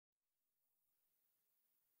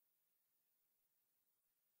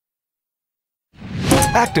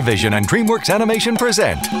Activision and DreamWorks Animation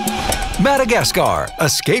present Madagascar,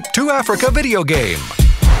 Escape to Africa video game.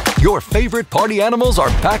 Your favorite party animals are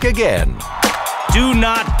back again. Do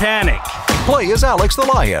not panic. Play as Alex the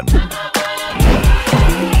lion,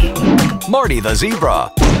 Marty the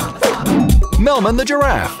Zebra, Melman the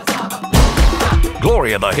Giraffe,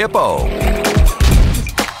 Gloria the Hippo,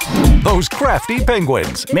 those crafty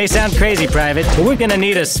penguins, May sound crazy, Private, but we're gonna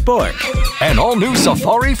need a sport. and all new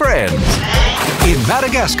safari friends. In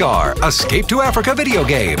Madagascar, Escape to Africa video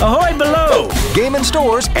game. Ahoy below! Game in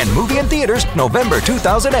stores and movie in theaters November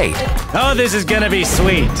 2008. Oh, this is gonna be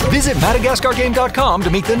sweet. Visit MadagascarGame.com to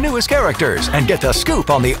meet the newest characters and get the scoop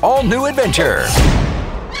on the all-new adventure.